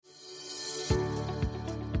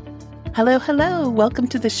Hello, hello. Welcome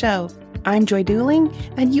to the show. I'm Joy Dooling,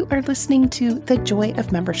 and you are listening to the Joy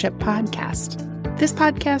of Membership podcast. This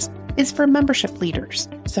podcast is for membership leaders.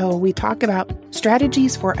 So we talk about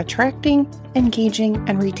strategies for attracting, engaging,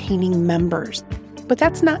 and retaining members. But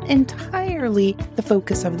that's not entirely the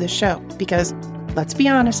focus of the show because, let's be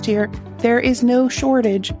honest here, there is no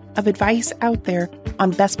shortage of advice out there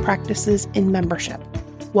on best practices in membership.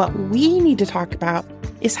 What we need to talk about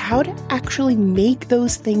is how to actually make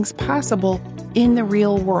those things possible in the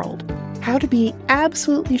real world. How to be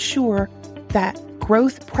absolutely sure that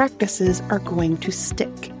growth practices are going to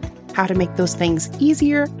stick. How to make those things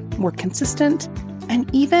easier, more consistent, and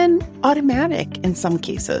even automatic in some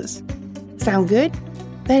cases. Sound good?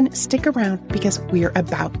 Then stick around because we're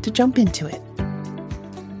about to jump into it.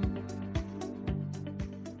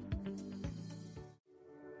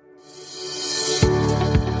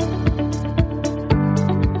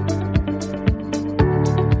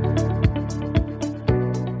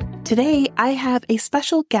 Today, I have a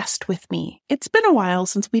special guest with me. It's been a while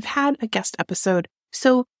since we've had a guest episode,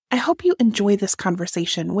 so I hope you enjoy this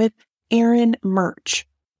conversation with Aaron Murch.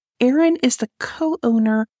 Aaron is the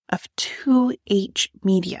co-owner of 2H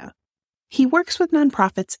Media. He works with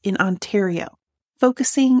nonprofits in Ontario,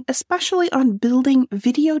 focusing especially on building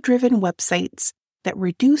video-driven websites that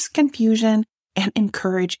reduce confusion and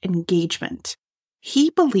encourage engagement.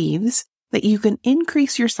 He believes that you can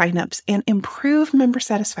increase your signups and improve member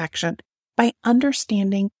satisfaction by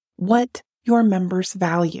understanding what your members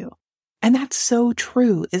value. And that's so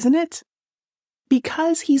true, isn't it?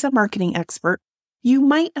 Because he's a marketing expert, you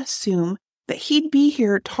might assume that he'd be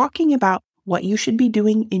here talking about what you should be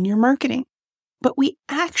doing in your marketing. But we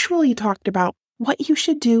actually talked about what you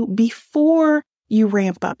should do before you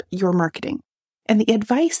ramp up your marketing. And the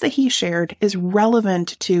advice that he shared is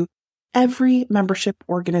relevant to every membership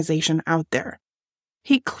organization out there.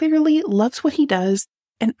 He clearly loves what he does,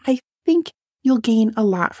 and I think you'll gain a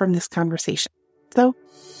lot from this conversation. So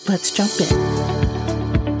let's jump in.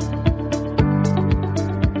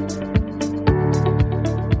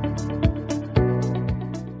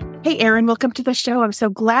 Hey, Aaron, welcome to the show. I'm so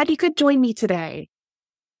glad you could join me today.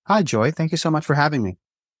 Hi, Joy. Thank you so much for having me.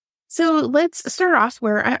 So let's start off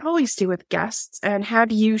where I always do with guests and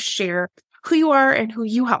have you share who you are and who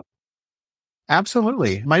you help.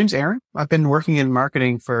 Absolutely. My name's Aaron. I've been working in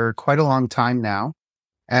marketing for quite a long time now,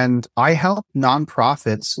 and I help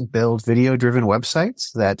nonprofits build video-driven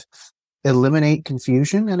websites that eliminate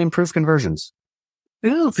confusion and improve conversions.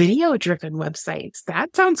 Ooh, video-driven websites.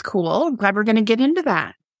 That sounds cool. I'm glad we're going to get into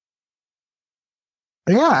that.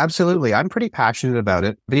 Yeah, absolutely. I'm pretty passionate about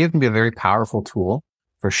it. Video can be a very powerful tool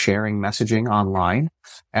for sharing messaging online,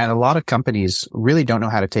 and a lot of companies really don't know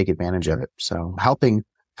how to take advantage of it. So helping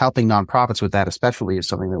nonprofits with that especially is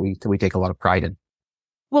something that we take a lot of pride in.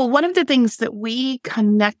 Well, one of the things that we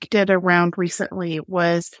connected around recently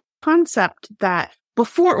was concept that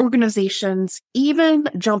before organizations even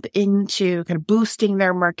jump into kind of boosting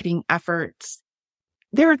their marketing efforts,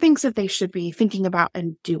 there are things that they should be thinking about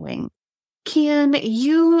and doing. Can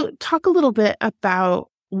you talk a little bit about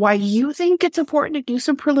why you think it's important to do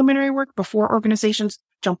some preliminary work before organizations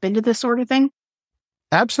jump into this sort of thing?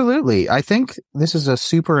 Absolutely. I think this is a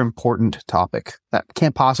super important topic that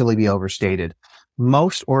can't possibly be overstated.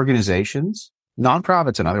 Most organizations,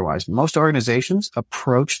 nonprofits and otherwise, most organizations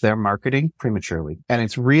approach their marketing prematurely. And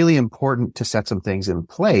it's really important to set some things in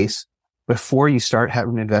place before you start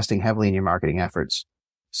investing heavily in your marketing efforts.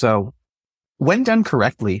 So when done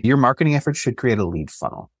correctly, your marketing efforts should create a lead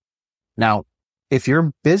funnel. Now, if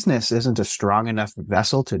your business isn't a strong enough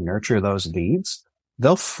vessel to nurture those leads,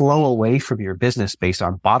 they'll flow away from your business based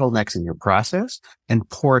on bottlenecks in your process and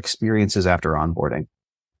poor experiences after onboarding.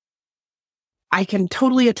 I can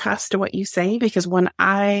totally attest to what you say because when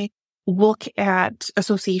I look at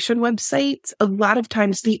association websites, a lot of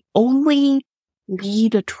times the only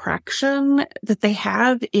lead attraction that they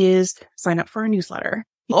have is sign up for a newsletter.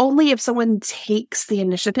 Only if someone takes the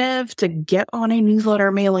initiative to get on a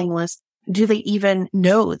newsletter mailing list do they even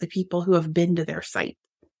know the people who have been to their site.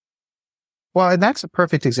 Well, and that's a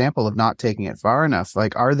perfect example of not taking it far enough.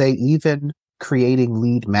 Like, are they even creating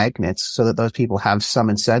lead magnets so that those people have some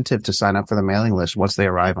incentive to sign up for the mailing list once they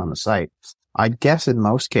arrive on the site? I'd guess in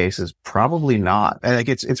most cases, probably not. And like,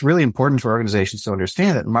 it's really important for organizations to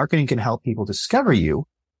understand that marketing can help people discover you,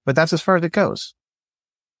 but that's as far as it goes.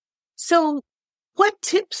 So what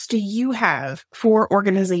tips do you have for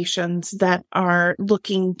organizations that are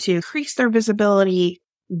looking to increase their visibility,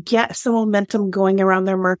 get some momentum going around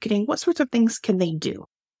their marketing? What sorts of things can they do?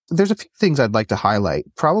 There's a few things I'd like to highlight.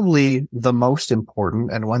 Probably the most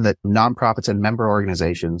important and one that nonprofits and member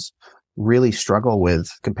organizations really struggle with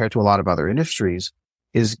compared to a lot of other industries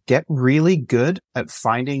is get really good at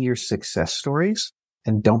finding your success stories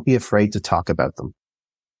and don't be afraid to talk about them.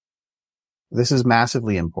 This is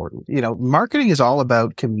massively important. Marketing is all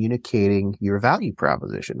about communicating your value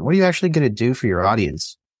proposition. What are you actually going to do for your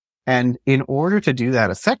audience? And in order to do that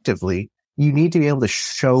effectively, you need to be able to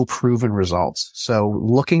show proven results. So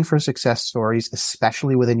looking for success stories,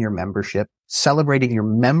 especially within your membership, celebrating your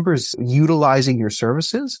members utilizing your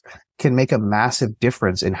services can make a massive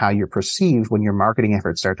difference in how you're perceived when your marketing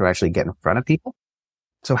efforts start to actually get in front of people.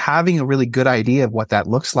 So having a really good idea of what that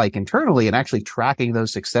looks like internally and actually tracking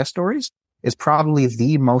those success stories is probably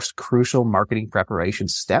the most crucial marketing preparation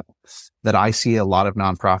step that I see a lot of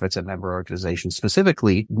nonprofits and member organizations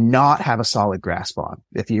specifically not have a solid grasp on.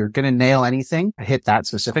 If you're going to nail anything, hit that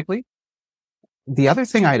specifically. The other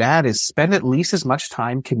thing I'd add is spend at least as much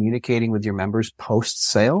time communicating with your members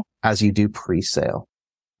post-sale as you do pre-sale.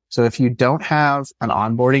 So if you don't have an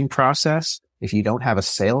onboarding process, if you don't have a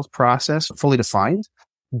sales process fully defined,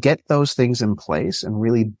 get those things in place and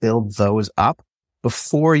really build those up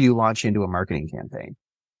before you launch into a marketing campaign.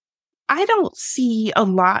 I don't see a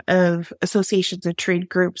lot of associations and trade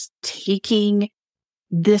groups taking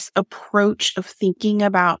this approach of thinking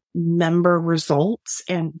about member results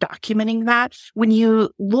and documenting that. When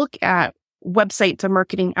you look at websites and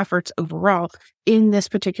marketing efforts overall in this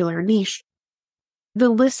particular niche, the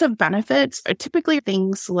list of benefits are typically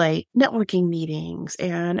things like networking meetings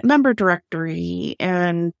and member directory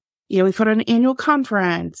and we put on an annual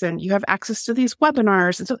conference and you have access to these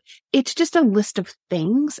webinars. And so it's just a list of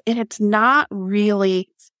things. And it's not really,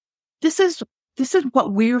 this is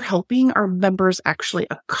what we're helping our members actually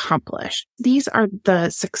accomplish. These are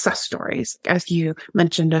the success stories, as you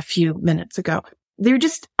mentioned a few minutes ago. There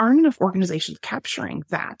just aren't enough organizations capturing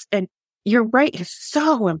that. And you're right, it's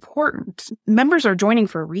so important. Members are joining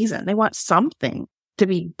for a reason. They want something to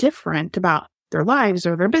be different about their lives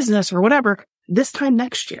or their business or whatever this time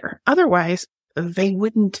next year. Otherwise, they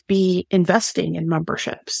wouldn't be investing in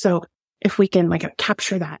membership. So if we can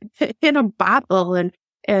capture that in a bottle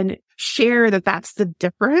and share that that's the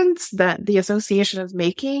difference that the association is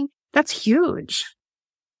making, that's huge.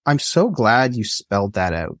 I'm so glad you spelled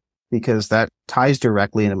that out because that ties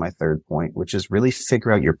directly into my third point, which is really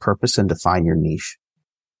figure out your purpose and define your niche.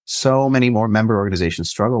 So many more member organizations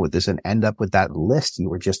struggle with this and end up with that list you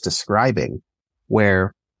were just describing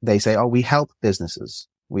where they say, oh, we help businesses.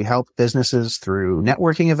 We help businesses through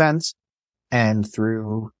networking events and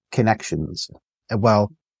through connections.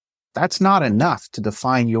 Well, that's not enough to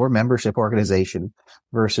define your membership organization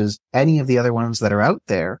versus any of the other ones that are out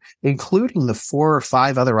there, including the 4 or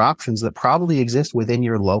 5 other options that probably exist within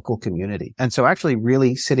your local community. And so actually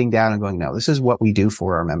really sitting down and going, no, this is what we do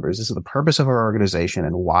for our members. This is the purpose of our organization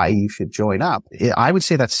and why you should join up. I would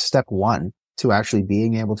say that's step 1 to actually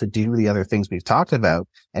being able to do the other things we've talked about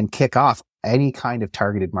and kick off any kind of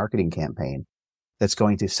targeted marketing campaign that's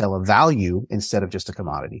going to sell a value instead of just a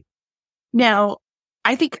commodity. Now,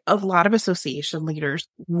 I think a lot of association leaders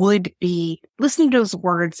would be listening to those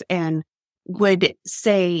words and would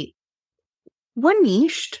say, we're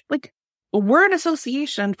niched. We're an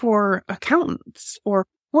association for accountants or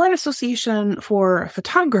we're an association for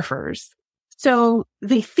photographers. So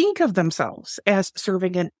they think of themselves as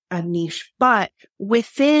serving a niche, but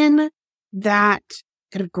within that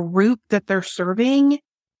kind of group that they're serving,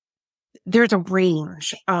 there's a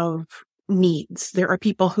range of needs. There are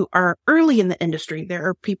people who are early in the industry. There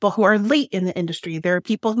are people who are late in the industry. There are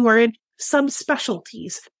people who are in some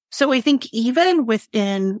specialties. So I think even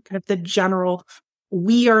within kind of the general,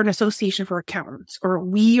 we are an association for accountants or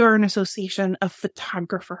we are an association of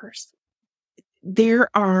photographers, there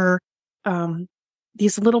are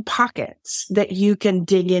these little pockets that you can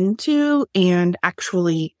dig into and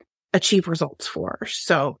actually achieve results for.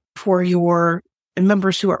 So for your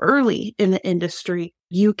members who are early in the industry,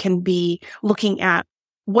 you can be looking at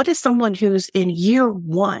what is someone who's in year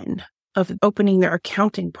 1 of opening their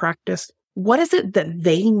accounting practice, what is it that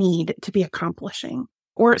they need to be accomplishing?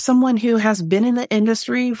 Or someone who has been in the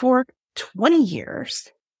industry for 20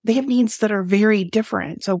 years, they have needs that are very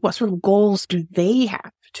different. So what sort of goals do they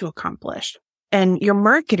have to accomplish? And your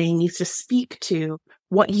marketing needs to speak to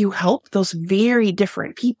what you help those very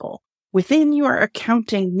different people within your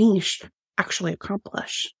accounting niche actually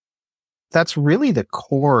accomplish. That's really the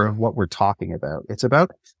core of what we're talking about. It's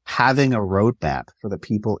about having a roadmap for the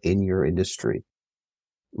people in your industry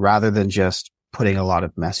rather than just putting a lot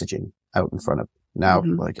of messaging out in front of them. Now,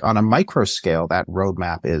 on a micro scale, that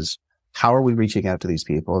roadmap is how are we reaching out to these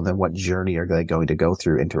people? And then what journey are they going to go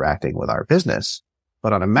through interacting with our business?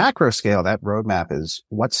 But on a macro scale, that roadmap is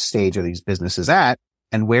what stage are these businesses at? And how are we reaching out to them? And then what journey are they going to go through interacting with our business? But on a macro scale, that roadmap is how are we reaching out to these people? And then what journey are they going to go through interacting with our business? But on a macro scale, that roadmap is what stage are these businesses at? And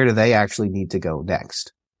and where do they actually need to go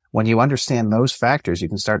next? When you understand those factors, you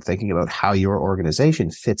can start thinking about how your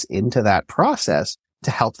organization fits into that process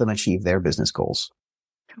to help them achieve their business goals.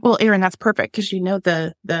 Well, Aaron, that's perfect because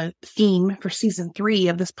the theme for season 3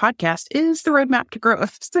 of this podcast is the roadmap to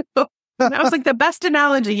growth. So that was like the best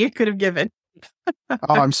analogy you could have given. Oh,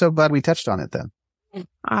 I'm so glad we touched on it then.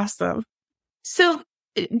 Awesome. So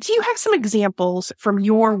do you have some examples from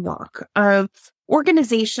your work of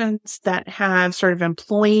organizations that have sort of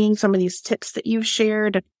employing some of these tips that you've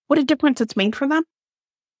shared? What a difference it's made for them?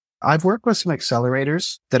 I've worked with some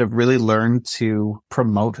accelerators that have really learned to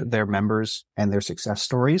promote their members and their success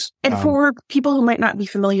stories. And for people who might not be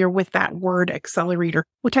familiar with that word accelerator,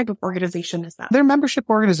 what type of organization is that? They're membership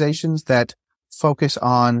organizations that focus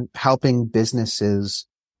on helping businesses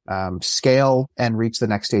scale and reach the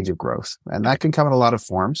next stage of growth. And that can come in a lot of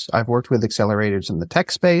forms. I've worked with accelerators in the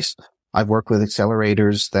tech space. I've worked with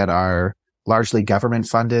accelerators that are largely government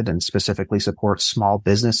funded and specifically support small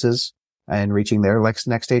businesses and reaching their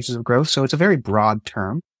next stages of growth. So it's a very broad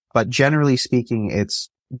term, but generally speaking, it's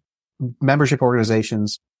membership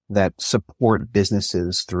organizations that support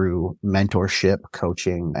businesses through mentorship,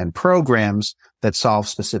 coaching, and programs that solve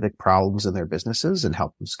specific problems in their businesses and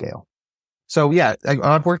help them scale. So yeah,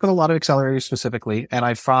 I've worked with a lot of accelerators specifically, and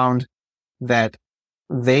I found that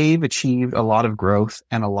they've achieved a lot of growth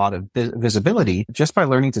and a lot of visibility just by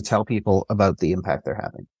learning to tell people about the impact they're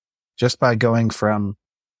having. Just by going from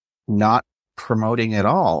not promoting at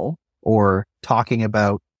all or talking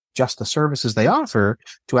about just the services they offer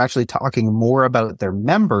to actually talking more about their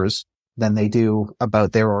members than they do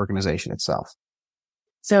about their organization itself.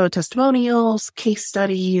 So testimonials, case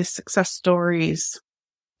studies, success stories.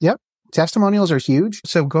 Yep. Testimonials are huge.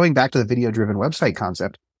 So going back to the video-driven website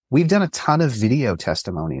concept, we've done a ton of video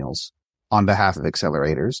testimonials on behalf of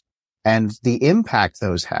accelerators, and the impact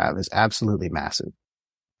those have is absolutely massive.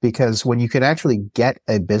 Because when you can actually get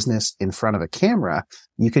a business in front of a camera,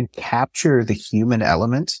 you can capture the human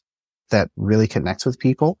element that really connects with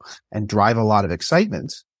people and drive a lot of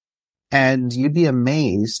excitement. And you'd be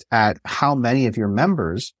amazed at how many of your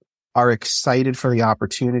members are excited for the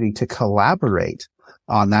opportunity to collaborate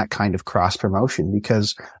on that kind of cross promotion,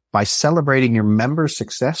 because by celebrating your members'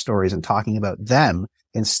 success stories and talking about them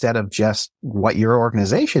instead of just what your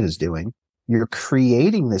organization is doing, you're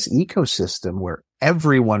creating this ecosystem where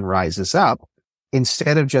everyone rises up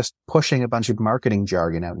instead of just pushing a bunch of marketing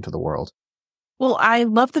jargon out into the world. Well, I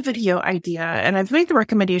love the video idea, and I've made the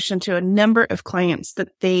recommendation to a number of clients that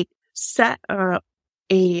they set up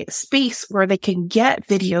a space where they can get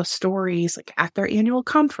video stories like at their annual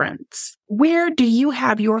conference. Where do you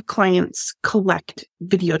have your clients collect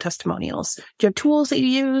video testimonials? Do you have tools that you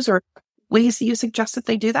use or ways that you suggest that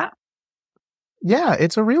they do that? Yeah,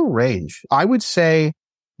 it's a real range. I would say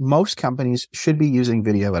most companies should be using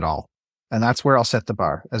video at all. And that's where I'll set the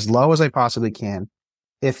bar as low as I possibly can.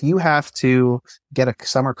 If you have to get a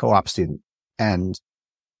summer co-op student and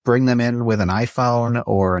bring them in with an iPhone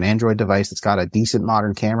or an Android device that's got a decent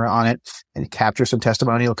modern camera on it and capture some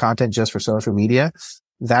testimonial content just for social media,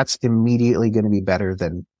 that's immediately going to be better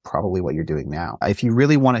than probably what you're doing now. If you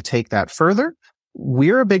really want to take that further,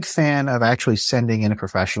 we're a big fan of actually sending in a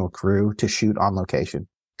professional crew to shoot on location.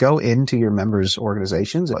 Go into your members'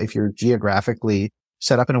 organizations. If you're geographically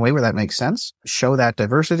set up in a way where that makes sense, show that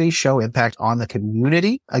diversity, show impact on the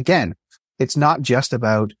community. Again, it's not just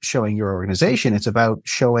about showing your organization. It's about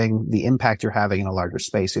showing the impact you're having in a larger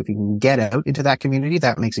space. So if you can get out into that community,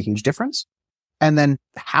 that makes a huge difference. And then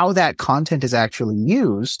how that content is actually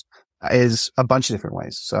used is a bunch of different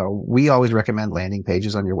ways. So we always recommend landing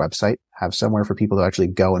pages on your website, have somewhere for people to actually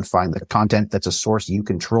go and find the content that's a source you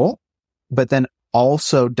control, but then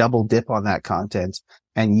also double dip on that content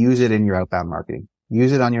and use it in your outbound marketing.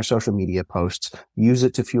 Use it on your social media posts. Use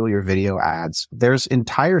it to fuel your video ads. There's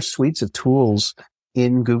entire suites of tools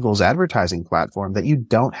in Google's advertising platform that you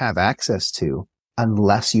don't have access to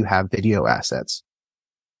unless you have video assets.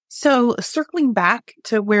 So circling back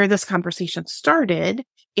to where this conversation started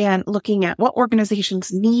and looking at what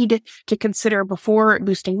organizations need to consider before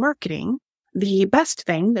boosting marketing, the best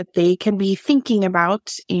thing that they can be thinking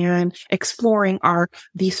about and exploring are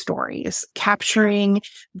these stories, capturing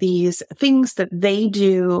these things that they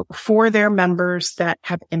do for their members that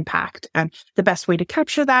have impact. And the best way to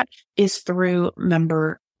capture that is through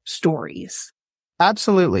member stories.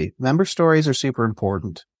 Absolutely. Member stories are super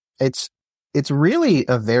important. It's really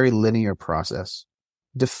a very linear process.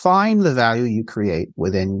 Define the value you create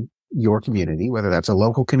within your community, whether that's a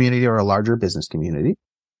local community or a larger business community.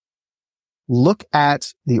 Look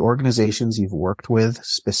at the organizations you've worked with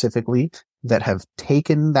specifically that have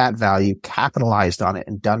taken that value, capitalized on it,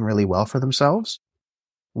 and done really well for themselves.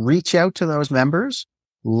 reach out to those members,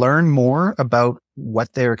 learn more about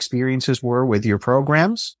what their experiences were with your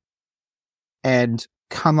programs, and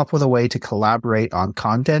come up with a way to collaborate on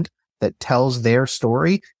content that tells their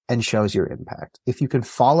story and shows your impact. If you can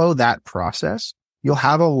follow that process, you'll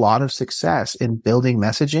have a lot of success in building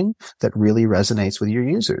messaging that really resonates with your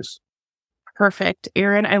users. Perfect.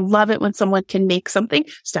 Aaron, I love it when someone can make something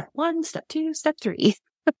step 1, step 2, step 3.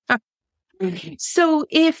 So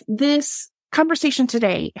if this conversation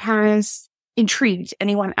today has intrigued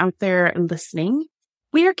anyone out there listening,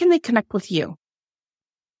 where can they connect with you?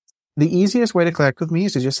 The easiest way to connect with me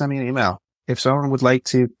is to just send me an email. If someone would like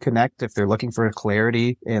to connect, if they're looking for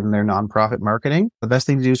clarity in their nonprofit marketing, the best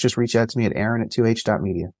thing to do is just reach out to me at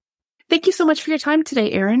aaron@2h.media. Thank you so much for your time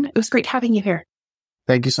today, Aaron. It was great having you here.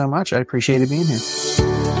 Thank you so much. I appreciated being here.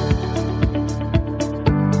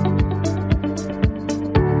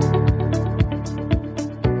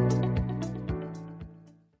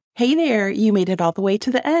 Hey there, you made it all the way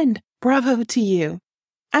to the end. Bravo to you.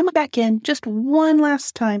 I'm back in just one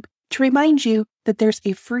last time to remind you that there's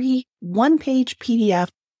a free one-page PDF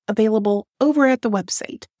available over at the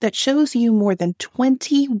website that shows you more than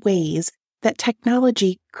 20 ways that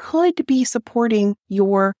technology could be supporting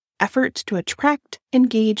your efforts to attract,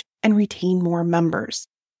 engage, and retain more members.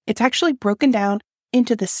 It's actually broken down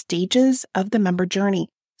into the stages of the member journey,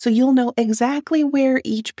 so you'll know exactly where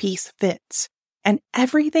each piece fits. And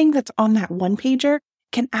everything that's on that one-pager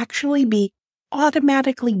can actually be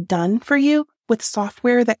automatically done for you with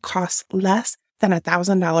software that costs less than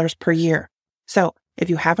 $1,000 per year. So if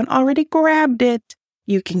you haven't already grabbed it,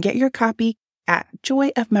 you can get your copy at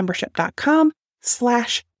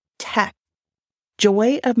joyofmembership.com/tech.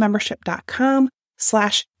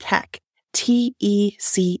 joyofmembership.com/tech.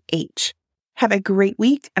 TECH. Have a great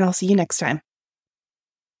week, and I'll see you next time.